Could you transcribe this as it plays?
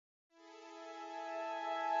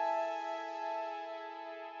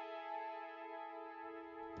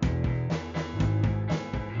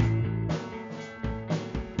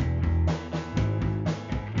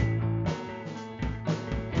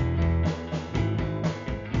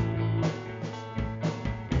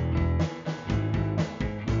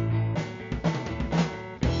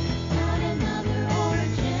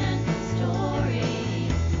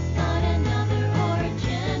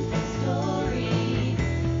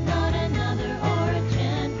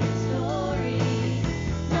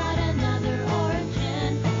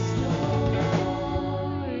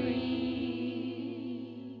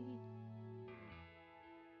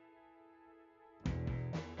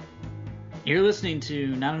You're listening to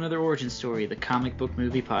Not Another Origin Story, the comic book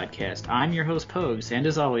movie podcast. I'm your host, Pogues, and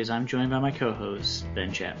as always, I'm joined by my co-host,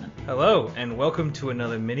 Ben Chapman. Hello, and welcome to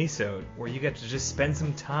another mini-sode, where you get to just spend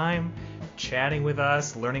some time chatting with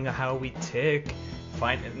us, learning how we tick.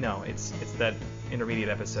 It's that intermediate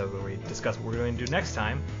episode where we discuss what we're going to do next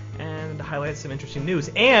time, and highlight some interesting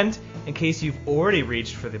news. And, in case you've already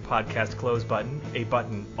reached for the podcast close button, a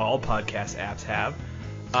button all podcast apps have,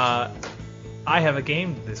 I have a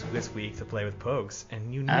game this week to play with Pogues,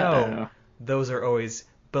 and those are always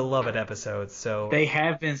beloved episodes. So they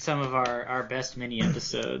have been some of our best mini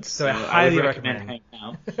episodes. So I highly recommend hanging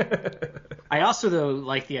out. I also though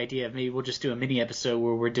like the idea of maybe we'll just do a mini episode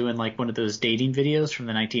where we're doing like one of those dating videos from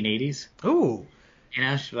the 1980s. Ooh, you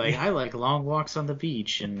know, I like long walks on the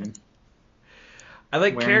beach and I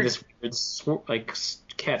like wearing this weird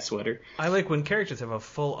cat sweater. I like when characters have a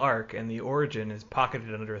full arc and the origin is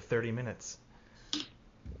pocketed under 30 minutes.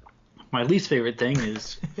 My least favorite thing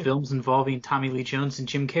is films involving Tommy Lee Jones and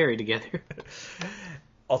Jim Carrey together.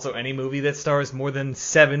 Also, any movie that stars more than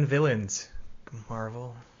 7 villains.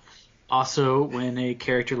 Marvel. Also, when a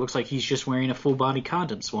character looks like he's just wearing a full-body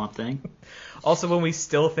condom, Swamp Thing. Also, when we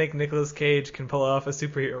still think Nicolas Cage can pull off a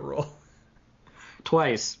superhero role.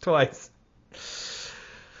 Twice.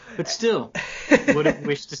 But still, would have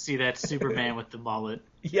wished to see that Superman with the mullet.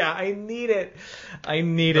 Yeah, I need it.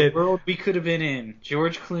 The world we could have been in.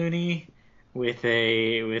 George Clooney with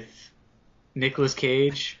Nicolas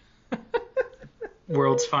Cage.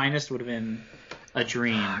 World's finest would have been a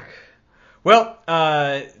dream. Well,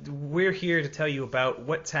 we're here to tell you about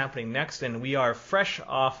what's happening next, and we are fresh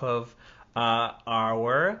off of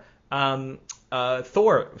our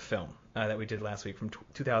Thor film. That we did last week from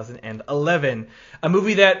 2011. A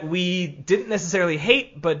movie that we didn't necessarily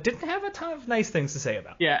hate, but didn't have a ton of nice things to say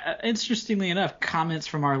about. Yeah, interestingly enough, comments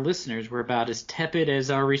from our listeners were about as tepid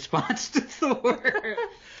as our response to Thor.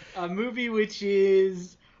 A movie which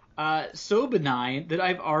is so benign that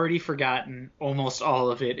I've already forgotten almost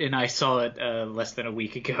all of it, and I saw it less than a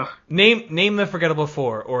week ago. Name the Forgettable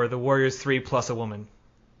Four, or the Warriors 3 plus a woman.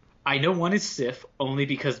 I know one is Sif, only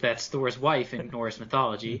because that's Thor's wife in Norse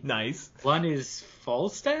mythology. Nice. One is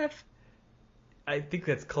Falstaff? I think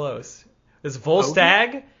that's close. There's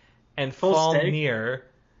Volstagg and Falnir,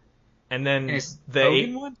 and then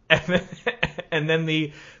the one? and then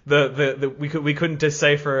the we couldn't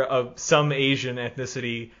decipher some Asian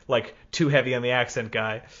ethnicity, like too heavy on the accent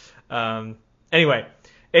guy. Anyway,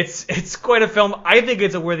 it's quite a film. I think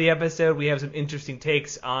it's a worthy episode. We have some interesting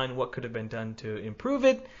takes on what could have been done to improve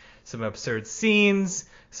it. Some absurd scenes,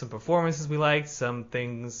 some performances we liked, some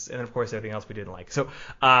things, and of course everything else we didn't like. So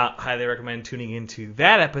highly recommend tuning into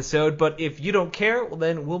that episode. But if you don't care, well,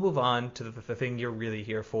 then we'll move on to the thing you're really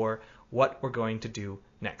here for, what we're going to do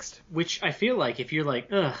next. Which I feel like if you're like,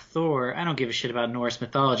 ugh, Thor, I don't give a shit about Norse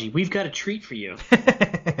mythology, we've got a treat for you.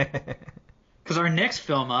 Because our next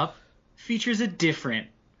film up features a different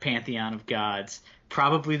pantheon of gods.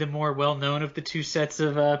 Probably the more well-known of the two sets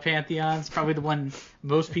of pantheons. Probably the one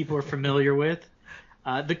most people are familiar with.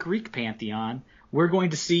 The Greek pantheon. We're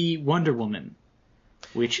going to see Wonder Woman,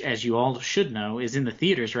 which, as you all should know, is in the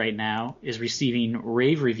theaters right now, is receiving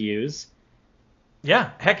rave reviews.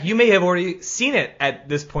 Yeah, heck, you may have already seen it at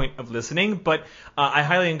this point of listening, but I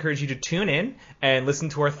highly encourage you to tune in and listen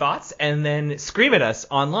to our thoughts, and then scream at us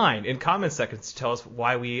online in comment sections to tell us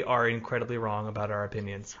why we are incredibly wrong about our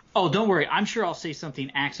opinions. Oh, don't worry. I'm sure I'll say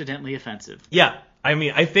something accidentally offensive. Yeah, I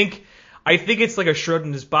mean, I think it's like a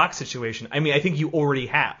Schrodinger's box situation. I mean, I think you already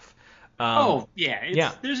have.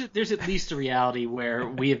 Yeah. There's at least a reality where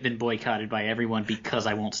we have been boycotted by everyone because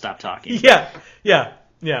I won't stop talking. Yeah.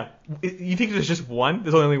 You think there's just one?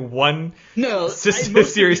 There's only one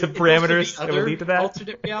series of parameters that would lead to that?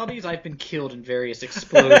 Alternate realities, I've been killed in various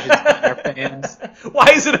explosions by our fans.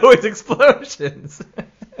 Why is it always explosions?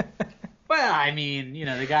 Well, I mean,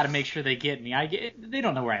 they got to make sure they get me. They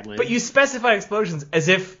don't know where I live. But you specify explosions as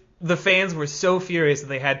if the fans were so furious that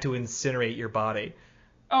they had to incinerate your body.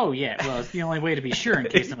 Oh, yeah. Well, it's the only way to be sure in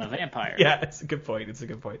case I'm a vampire. Yeah, it's a good point.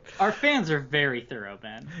 Our fans are very thorough,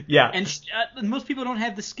 Ben. Yeah. And most people don't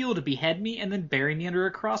have the skill to behead me and then bury me under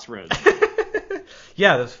a crossroads.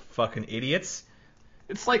 Yeah, those fucking idiots.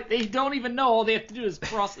 It's like they don't even know. All they have to do is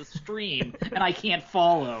cross the stream, and I can't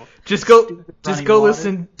follow. Just go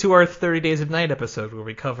listen to our 30 Days of Night episode where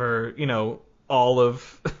we cover, all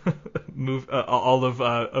of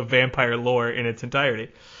vampire lore in its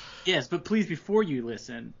entirety. Yes, but please, before you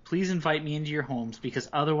listen, please invite me into your homes, because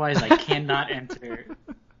otherwise I cannot enter.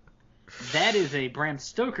 That is a Bram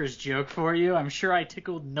Stoker's joke for you. I'm sure I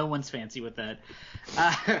tickled no one's fancy with that.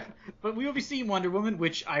 But we will be seeing Wonder Woman,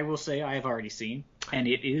 which I will say I have already seen, and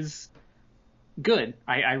it is good.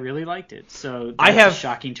 I really liked it. So I that's have a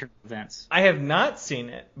shocking turn of events. I have not seen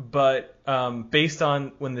it, but based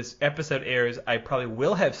on when this episode airs, I probably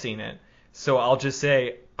will have seen it. So I'll just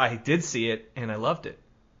say I did see it and I loved it.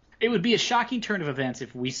 It would be a shocking turn of events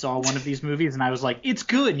if we saw one of these movies and I was like, it's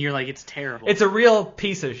good, and you're like, it's terrible. It's a real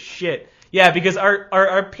piece of shit. Yeah, because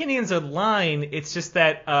our opinions align. It's just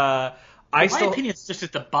that my opinion's just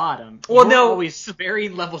at the bottom. Well, You're no, always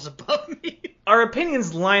varying levels above me. Our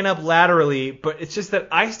opinions line up laterally, but it's just that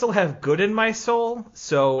I still have good in my soul.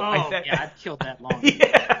 So I've killed that long ago.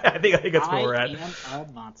 Yeah, I think that's where we're at. I am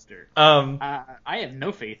a monster. I have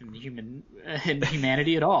no faith in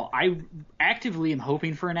humanity at all. I actively am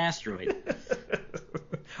hoping for an asteroid.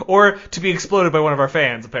 Or to be exploded by one of our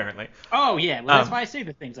fans, apparently. Oh, yeah. Well, that's why I say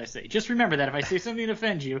the things I say. Just remember that if I say something that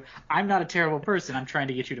offends you, I'm not a terrible person. I'm trying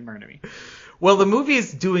to get you to murder me. Well, the movie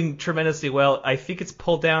is doing tremendously well. I think it's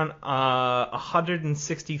pulled down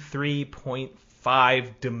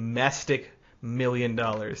 $163.5 domestic million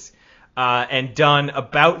dollars, and done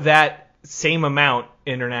about that same amount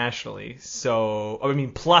internationally. So, I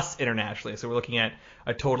mean, plus internationally. So we're looking at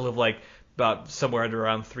a total of like about somewhere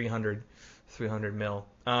around 300 mil.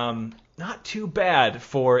 Not too bad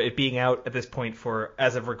for it being out at this point for,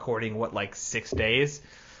 as of recording, like 6 days.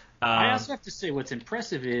 I also have to say what's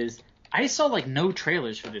impressive is I saw like no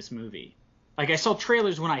trailers for this movie. Like I saw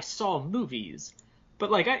trailers when I saw movies,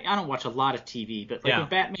 but like I don't watch a lot of TV. But like when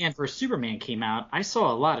Batman vs Superman came out, I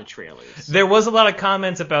saw a lot of trailers. There was a lot of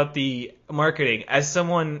comments about the marketing. As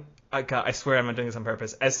someone, I swear I'm not doing this on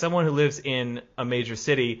purpose. As someone who lives in a major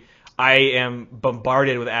city, I am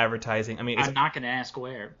bombarded with advertising. I mean, I'm not going to ask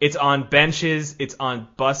where. It's on benches. It's on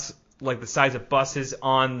bus, like the sides of buses,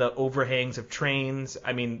 on the overhangs of trains.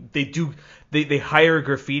 I mean, they hire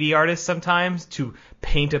graffiti artists sometimes to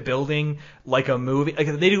paint a building like a movie. Like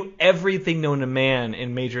they do everything known to man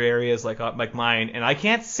in major areas like mine. And I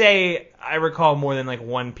can't say I recall more than like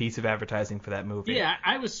one piece of advertising for that movie. Yeah,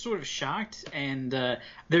 I was sort of shocked. And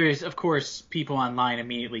there is, of course, people online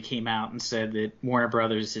immediately came out and said that Warner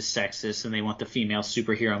Brothers is sexist and they want the female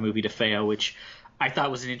superhero movie to fail, which I thought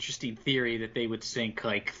was an interesting theory that they would sink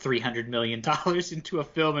like $300 million into a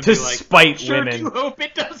film and to be like, spite sure women. do hope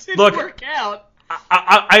it doesn't work out.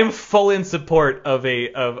 I'm full in support of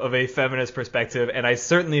a feminist perspective, and I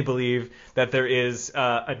certainly believe that there is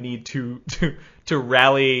a need to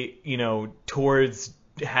rally, towards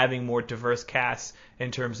having more diverse casts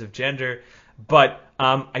in terms of gender. But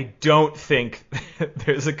I don't think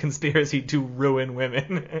there's a conspiracy to ruin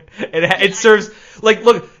women. It serves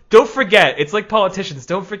look. Don't forget, it's like politicians.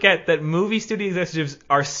 Don't forget that movie studio executives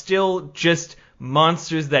are still just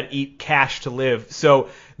monsters that eat cash to live. So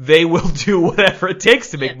they will do whatever it takes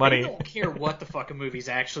to make money. They don't care what the fuck a movie's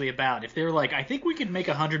actually about. If they're like, I think we could make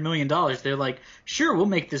 $100 million, they're like, sure, we'll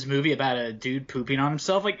make this movie about a dude pooping on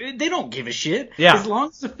himself. Like, they don't give a shit. Yeah. As long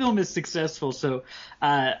as the film is successful. So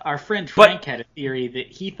our friend Frank had a theory that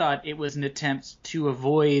he thought it was an attempt to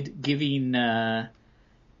avoid giving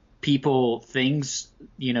people things,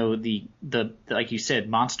 the like you said,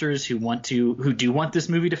 monsters who do want this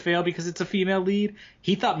movie to fail because it's a female lead.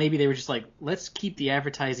 He thought maybe they were just like, let's keep the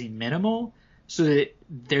advertising minimal so that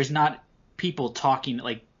there's not people talking,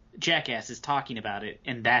 like Jackass is talking about it,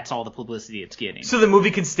 and that's all the publicity it's getting. So the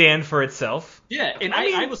movie can stand for itself. Yeah, and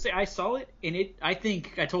I will say I saw it, and I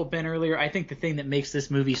think I told Ben earlier, I think the thing that makes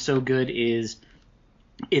this movie so good is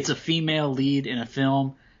it's a female lead in a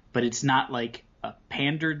film, but it's not like a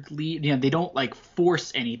pandered lead. They don't like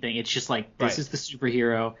force anything. It's just like, this is the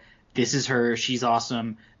superhero, this is her, she's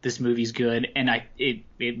awesome, this movie's good, and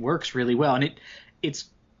it works really well. And it's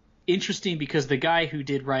interesting because the guy who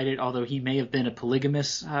did write it, although he may have been a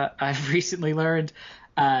polygamist, I've recently learned,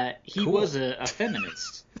 he was a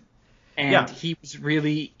feminist. And he was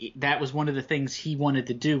really, that was one of the things he wanted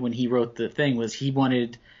to do when he wrote the thing, was he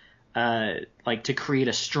wanted to create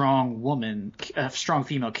a strong woman, a strong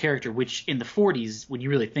female character, which in the 40s, when you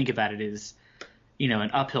really think about it, is,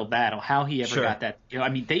 an uphill battle. How he ever got that,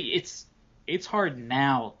 it's hard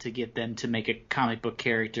now to get them to make a comic book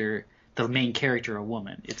character, the main character, a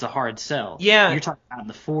woman. It's a hard sell. Yeah. You're talking about in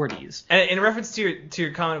the 40s. And in reference to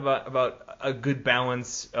your comment about a good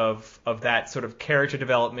balance of that sort of character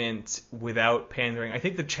development without pandering, I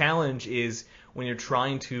think the challenge is when you're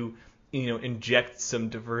trying to inject some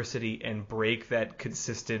diversity and break that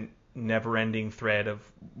consistent, never-ending thread of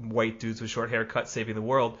white dudes with short haircuts saving the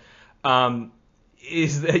world,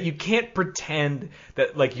 is that you can't pretend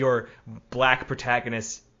that like your black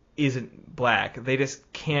protagonist isn't black. They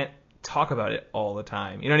just can't talk about it all the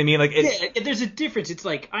time. You know what I mean? Like, there's a difference. It's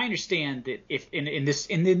like, I understand that if in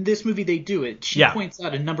this movie they do it. She points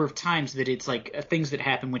out a number of times that it's like things that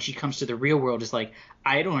happen when she comes to the real world is like,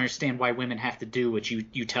 I don't understand why women have to do what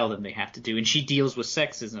you tell them they have to do. And she deals with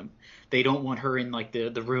sexism. They don't want her in like the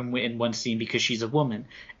room in one scene because she's a woman.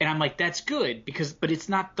 And I'm like, that's good but it's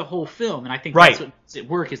not the whole film. And I think that's what makes it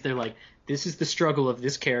work is they're like, this is the struggle of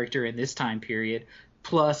this character in this time period.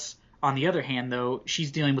 Plus, on the other hand, though,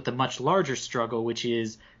 she's dealing with a much larger struggle, which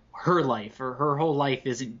is her life. Her whole life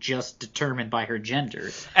isn't just determined by her gender.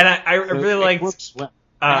 And I really liked... works well.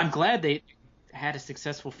 And I'm glad they had a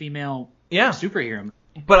successful female superhero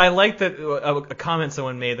movie. But I like that a comment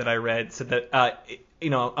someone made that I read said that,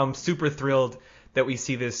 I'm super thrilled that we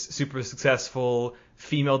see this super successful,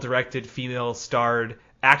 female-directed, female-starred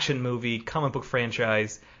action movie, comic book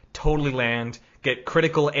franchise, totally land, get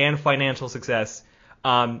critical and financial success.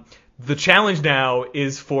 The challenge now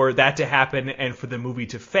is for that to happen and for the movie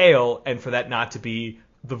to fail and for that not to be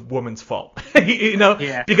the woman's fault.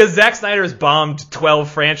 Because Zack Snyder has bombed 12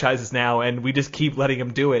 franchises now and we just keep letting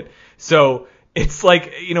him do it. So it's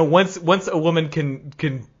like, once a woman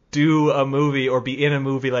can do a movie or be in a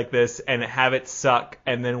movie like this and have it suck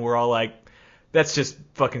and then we're all like, that's just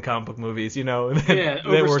fucking comic book movies, then we're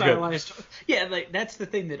good. Yeah, like that's the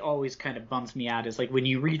thing that always kind of bums me out is like when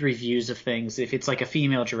you read reviews of things, if it's like a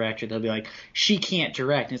female director, they'll be like, she can't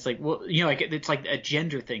direct. And it's like, well, like it's like a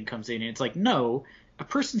gender thing comes in and it's like, no, a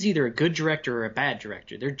person's either a good director or a bad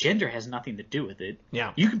director. Their gender has nothing to do with it.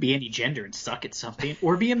 Yeah. You can be any gender and suck at something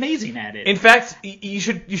or be amazing at it. In fact, you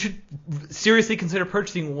should seriously consider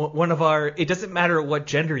purchasing one of our "it doesn't matter what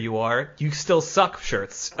gender you are, you still suck"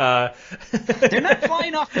 shirts. They're not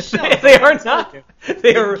flying off the shelf. They are not.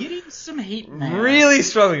 They're getting some hate mail. Really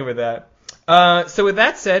struggling with that. So with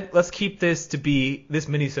that said, let's keep this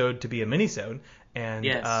minisode to be a minisode. And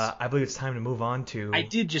yes. I believe it's time to move on to... I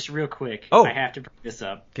did just real quick. Oh. I have to bring this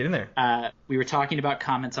up. Get in there. We were talking about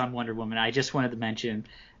comments on Wonder Woman. I just wanted to mention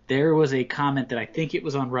there was a comment that I think it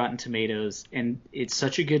was on Rotten Tomatoes, and it's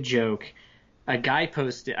such a good joke. A guy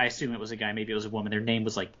posted... I assume it was a guy. Maybe it was a woman. Their name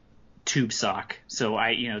was like Tube Sock. So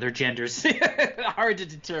their gender's hard to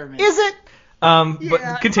determine. Is it?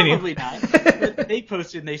 But continue. Probably not. But they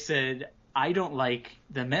posted and they said, I don't like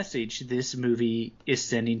the message this movie is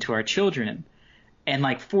sending to our children. And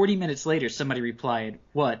like 40 minutes later, somebody replied,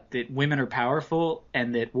 what, that women are powerful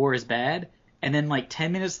and that war is bad? And then like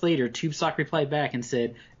 10 minutes later, Tube Sock replied back and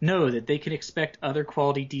said, no, that they can expect other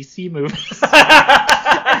quality DC movies.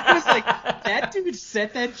 I was like, that dude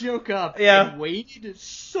set that joke up and waited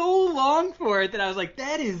so long for it that I was like,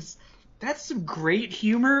 that's some great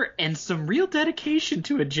humor and some real dedication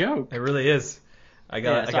to a joke. It really is. I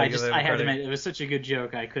had to admit, it was such a good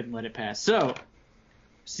joke, I couldn't let it pass. So,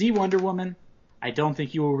 see Wonder Woman. I don't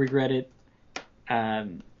think you will regret it. So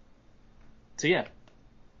yeah,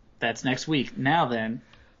 that's next week. Now then,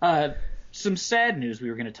 some sad news we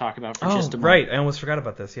were going to talk about for just a moment. Right. I almost forgot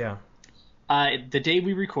about this, yeah. The day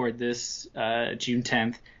we record this, June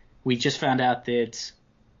 10th, we just found out that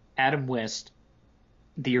Adam West,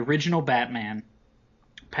 the original Batman,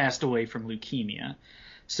 passed away from leukemia.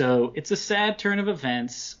 So it's a sad turn of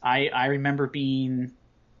events. I remember being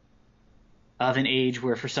of an age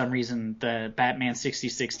where for some reason the Batman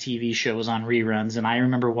 66 TV show was on reruns, and I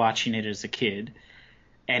remember watching it as a kid.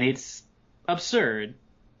 And it's absurd,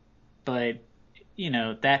 but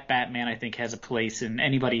that Batman I think has a place in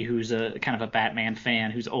anybody who's a kind of a Batman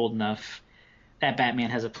fan who's old enough. That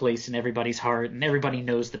Batman has a place in everybody's heart, and everybody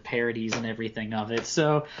knows the parodies and everything of it.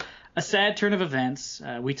 So a sad turn of events.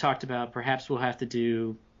 We talked about perhaps we'll have to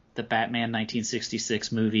do the Batman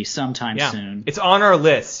 1966 movie sometime soon. It's on our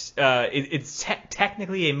list. It's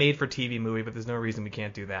technically a made-for-TV movie, but there's no reason we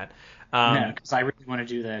can't do that. No, because I really want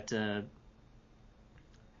to do that.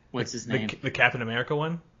 What's his name? The Captain America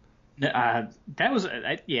one? That was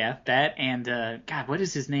that and God, what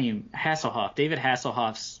is his name? Hasselhoff, David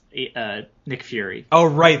Hasselhoff's Nick Fury. Oh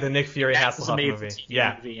right, the Nick Fury Hasselhoff movie.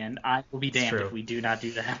 Movie, and I will be damned if we do not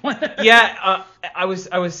do that one. I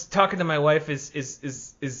was talking to my wife.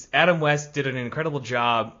 Is Adam West did an incredible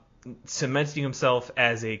job cementing himself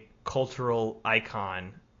as a cultural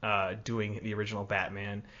icon, doing the original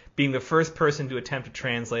Batman, being the first person to attempt to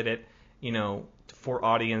translate it, for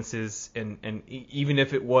audiences, and even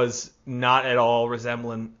if it was not at all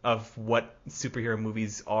resemblant of what superhero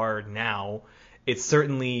movies are now, it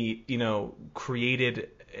certainly, created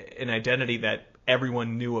an identity that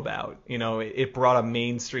everyone knew about. It brought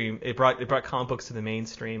it brought comic books to the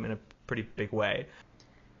mainstream in a pretty big way.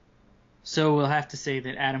 So we'll have to say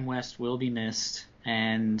that Adam West will be missed,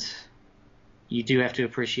 and you do have to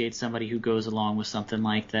appreciate somebody who goes along with something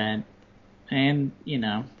like that. And,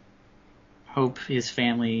 hope his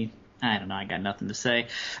family, I don't know, I got nothing to say.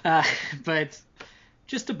 But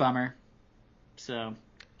just a bummer. So,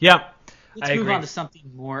 Yeah. let's move on to something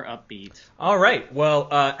more upbeat. All right. Well,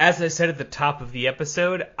 as I said at the top of the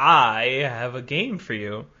episode, I have a game for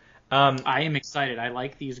you. I am excited. I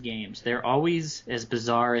like these games. They're always as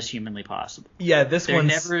bizarre as humanly possible. Yeah, this They're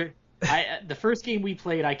one's... never... the first game we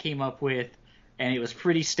played, I came up with, and it was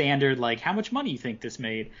pretty standard, like, how much money you think this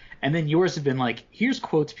made? And then yours have been like, here's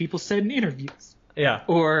quotes people said in interviews. Yeah.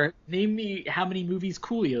 Or, name me how many movies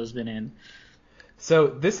Coolio's been in. So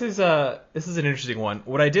this is an interesting one.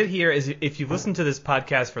 What I did here is, if you've listened to this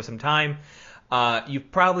podcast for some time,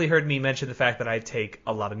 you've probably heard me mention the fact that I take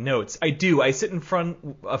a lot of notes. I do. I sit in front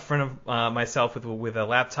of myself with a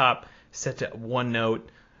laptop set to OneNote,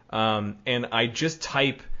 and I just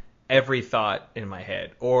type every thought in my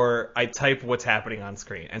head, or I type what's happening on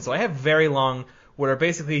screen. And so I have very long, what are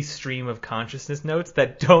basically stream of consciousness notes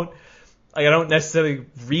that I don't necessarily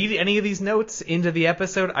read any of these notes into the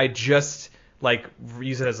episode. I just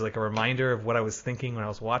use it as like a reminder of what I was thinking when I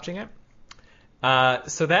was watching it.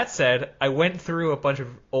 So that said, I went through a bunch of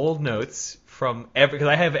old notes from because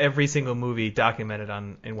I have every single movie documented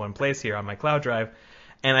in one place here on my cloud drive,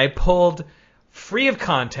 and I pulled, free of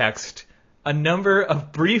context, a number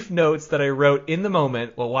of brief notes that I wrote in the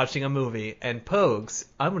moment while watching a movie. And Pogues,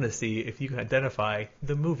 I'm going to see if you can identify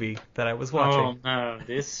the movie that I was watching. Oh no,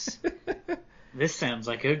 this sounds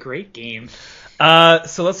like a great game.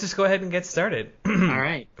 So let's just go ahead and get started. All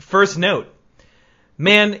right. First note.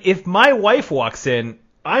 Man, if my wife walks in,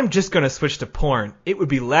 I'm just going to switch to porn. It would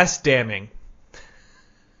be less damning.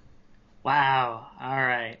 Wow. All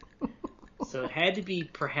right. So it had to be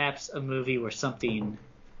perhaps a movie where something...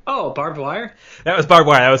 Oh, Barbed Wire? That was Barbed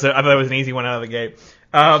Wire. I thought it was an easy one out of the gate.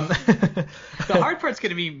 The hard part's going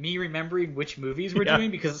to be me remembering which movies we're doing,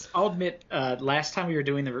 because I'll admit, last time we were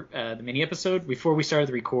doing the mini episode, before we started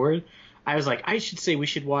the record, I was like, I should say we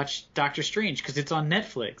should watch Doctor Strange because it's on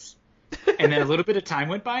Netflix. And then a little bit of time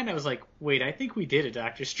went by, and I was like, wait, I think we did a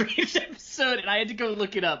Doctor Strange episode, and I had to go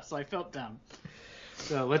look it up, so I felt dumb.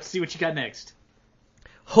 So let's see what you got next.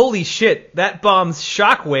 Holy shit, that bomb's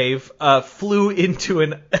shockwave flew into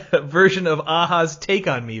a version of Aha's Take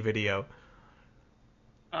On Me video.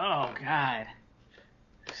 Oh, God.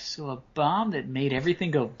 So a bomb that made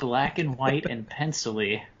everything go black and white and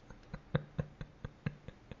pencil-y.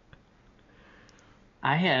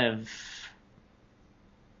 I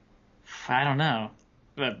don't know.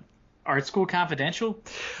 Art School Confidential?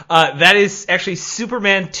 That is actually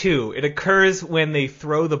Superman 2. It occurs when they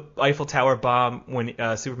throw the Eiffel Tower bomb, when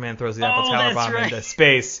Superman throws the Eiffel Tower bomb into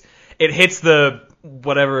space. It hits the,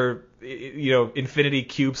 whatever, infinity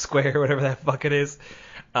cube square, whatever that fuck it is.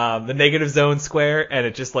 The negative zone square, and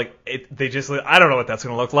it just I don't know what that's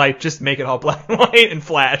going to look like. Just make it all black and white and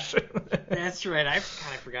flash. That's right. I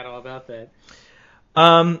forgot all about that.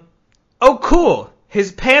 Oh, cool.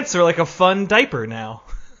 His pants are like a fun diaper now.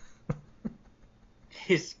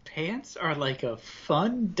 His pants are like a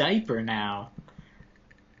fun diaper now.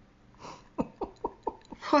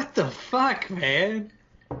 What the fuck, man?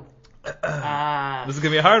 This is going to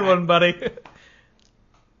be a hard one, buddy.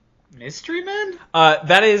 Mystery Men?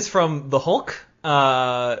 That is from The Hulk,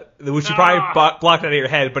 which you probably blocked out of your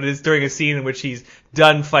head, but it is during a scene in which he's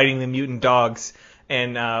done fighting the mutant dogs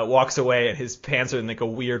and walks away, and his pants are in like a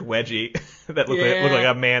weird wedgie that look like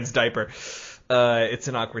a man's diaper. It's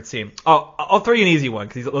an awkward scene. I'll throw you an easy one,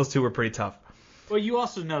 because those two were pretty tough. Well, you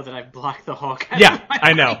also know that I've blocked the Hulk. Yeah,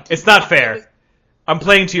 I know. It's not fair. I'm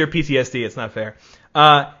playing to your PTSD. It's not fair.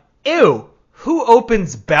 Ew. Who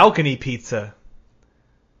opens balcony pizza?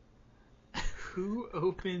 Who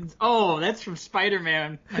opens... Oh, that's from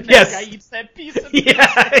Spider-Man. When yes. That guy eats that piece of pizza.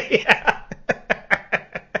 Yeah.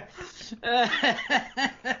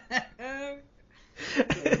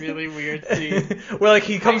 Really weird scene. Where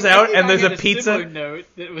he comes out and there's a pizza note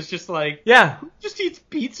that was just like, yeah, who just eats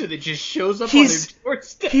pizza that just shows up on his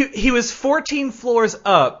doorstep? He was 14 floors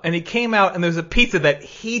up, and he came out and there's a pizza that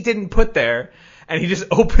he didn't put there, and he just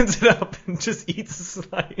opens it up and just eats a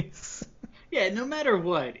slice. Yeah, no matter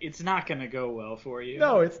what, it's not gonna go well for you.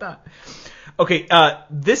 No, it's not. Okay,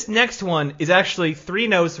 this next one is actually 3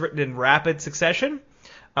 notes written in rapid succession,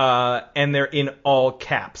 and they're in all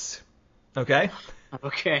caps. Okay?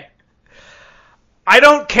 Okay. I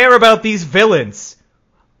don't care about these villains.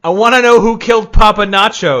 I want to know who killed Papa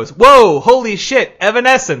Nachos. Whoa, holy shit,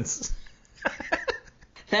 Evanescence.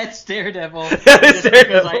 That's Daredevil. That is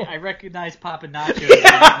Daredevil. I recognize Papa Nachos.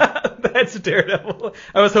 Yeah, that's Daredevil.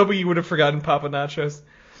 I was hoping you would have forgotten Papa Nachos.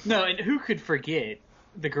 No, and who could forget?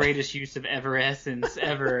 the greatest use of Everessence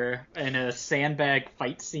ever in a sandbag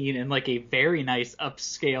fight scene in like a very nice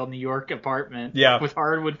upscale New York apartment. Yeah. With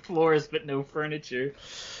hardwood floors but no furniture.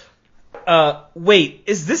 Wait,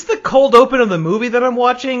 is this the cold open of the movie that I'm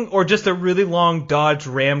watching, or just a really long Dodge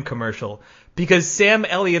Ram commercial? Because Sam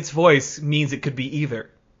Elliott's voice means it could be either.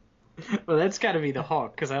 Well, that's got to be the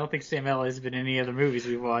Hulk, because I don't think Sam Elliott's been in any other movies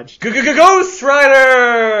we've watched. Ghost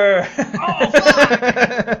Rider! Oh, fuck!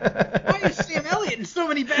 Why is Sam Elliott in so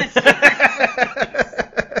many bad movies?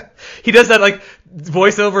 He does that, like,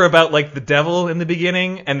 voiceover about, like, the devil in the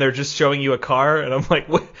beginning, and they're just showing you a car, and I'm like,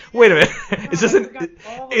 wait a minute.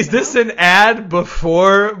 Is this an ad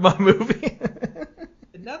before my movie?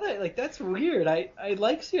 Now that, like, that's weird. I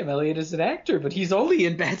like Sam Elliott as an actor, but he's only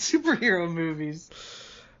in bad superhero movies.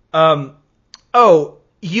 Oh,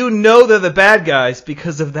 you know they're the bad guys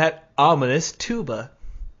because of that ominous tuba.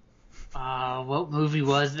 What movie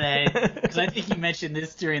was that? Because I think you mentioned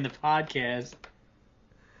this during the podcast.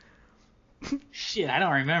 Shit, I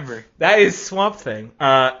don't remember. That is Swamp Thing.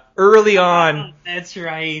 Early on, Oh, that's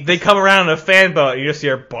right. they come around in a fan boat, and you just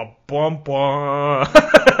hear bum bum bum.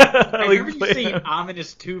 I remember you saying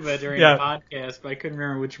ominous tuba during Yeah. the podcast, but I couldn't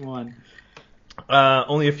remember which one.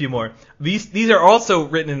 Only a few more. These are also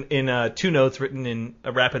written in two notes, written in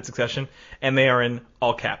a rapid succession, and they are in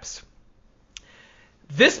all caps.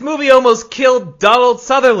 This movie almost killed Donald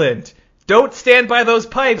Sutherland. Don't stand by those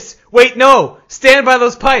pipes. Wait, no, stand by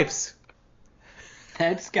those pipes.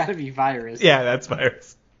 That's got to be Virus. Yeah, that's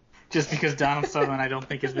Virus. Just because Donald Sutherland, I don't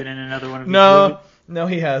think, has been in another one of these movies. No,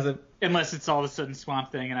 he hasn't. Unless it's all of a sudden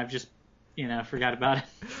Swamp Thing and I've just, forgot about it.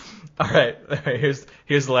 All right.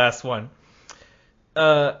 Here's the last one.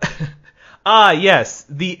 Yes,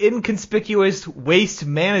 the inconspicuous waste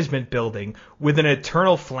management building with an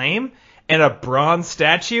eternal flame and a bronze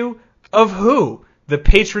statue of who? The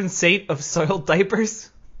patron saint of soiled diapers?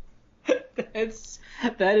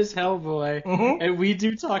 That is Hellboy. Mhm. And we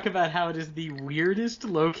do talk about how it is the weirdest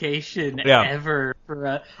location Yeah. ever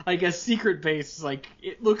for a secret base. Like,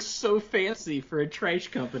 it looks so fancy for a trash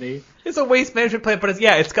company. It's a waste management plant, but it's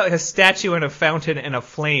got like a statue and a fountain and a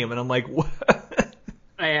flame, and I'm like, what?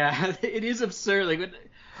 Yeah, it is absurd. Like,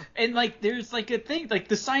 and like, there's like a thing, like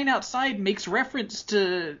the sign outside makes reference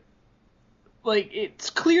to, like, it's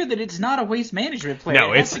clear that it's not a waste management plant.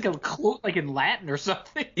 No, it has it's like a quote, like in Latin or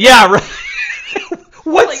something. Yeah, right.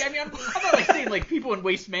 What? Like, I mean, I'm not like saying like people in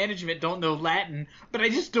waste management don't know Latin, but I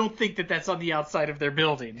just don't think that that's on the outside of their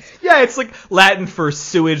buildings. Yeah, it's like Latin for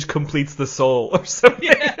sewage completes the soul or something.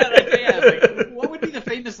 Like, what would be the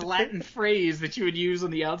famous Latin phrase that you would use on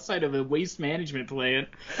the outside of a waste management plant?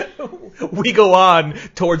 We go on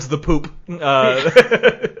towards the poop.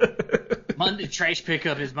 Monday trash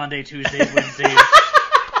pickup is Monday, Tuesdays, Wednesdays.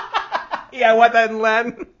 Yeah, I want that in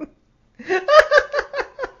Latin.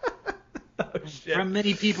 Oh, shit. From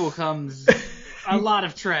many people comes a lot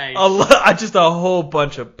of trash. Just a whole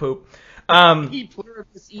bunch of poop. E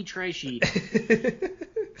pluribus e trashy.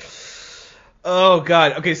 Oh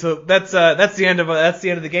god. Okay, so that's the end of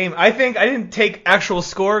the game. I think I didn't take actual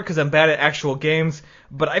score because I'm bad at actual games,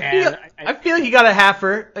 but I feel like you got a half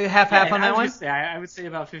on that one. I would say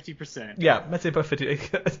about 50%. Yeah, I'd say about 50.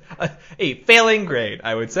 A failing grade,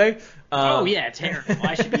 I would say. Oh yeah, terrible.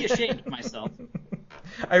 I should be ashamed of myself.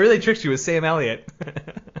 I really tricked you with Sam Elliott.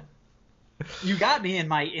 You got me in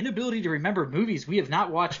my inability to remember movies we have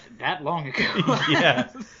not watched that long ago. Yeah.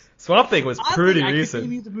 Swamp Thing was pretty recent. I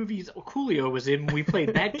could name the movies Coolio was in when we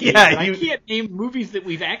played that game, Yeah, but I can't name movies that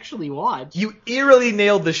we've actually watched. You eerily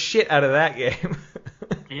nailed the shit out of that game.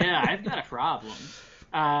 Yeah, I've got a problem.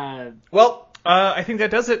 Well, I think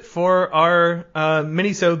that does it for our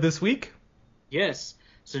mini-sode this week. Yes.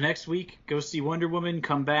 So next week, go see Wonder Woman.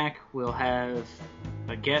 Come back. We'll have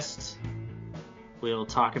a guest. We'll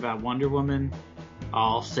talk about Wonder Woman.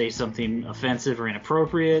 I'll say something offensive or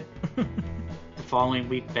inappropriate. The following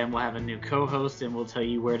week, Ben will have a new co-host, and we'll tell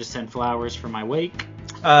you where to send flowers for my wake.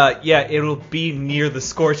 Yeah, it'll be near the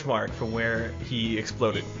scorch mark from where he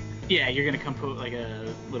exploded. Yeah, you're going to come put like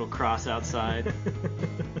a little cross outside.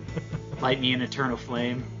 Light me an eternal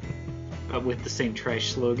flame. But with the same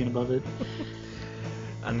trash slogan above it.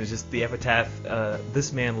 And it's just the epitaph,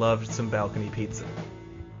 this man loved some balcony pizza.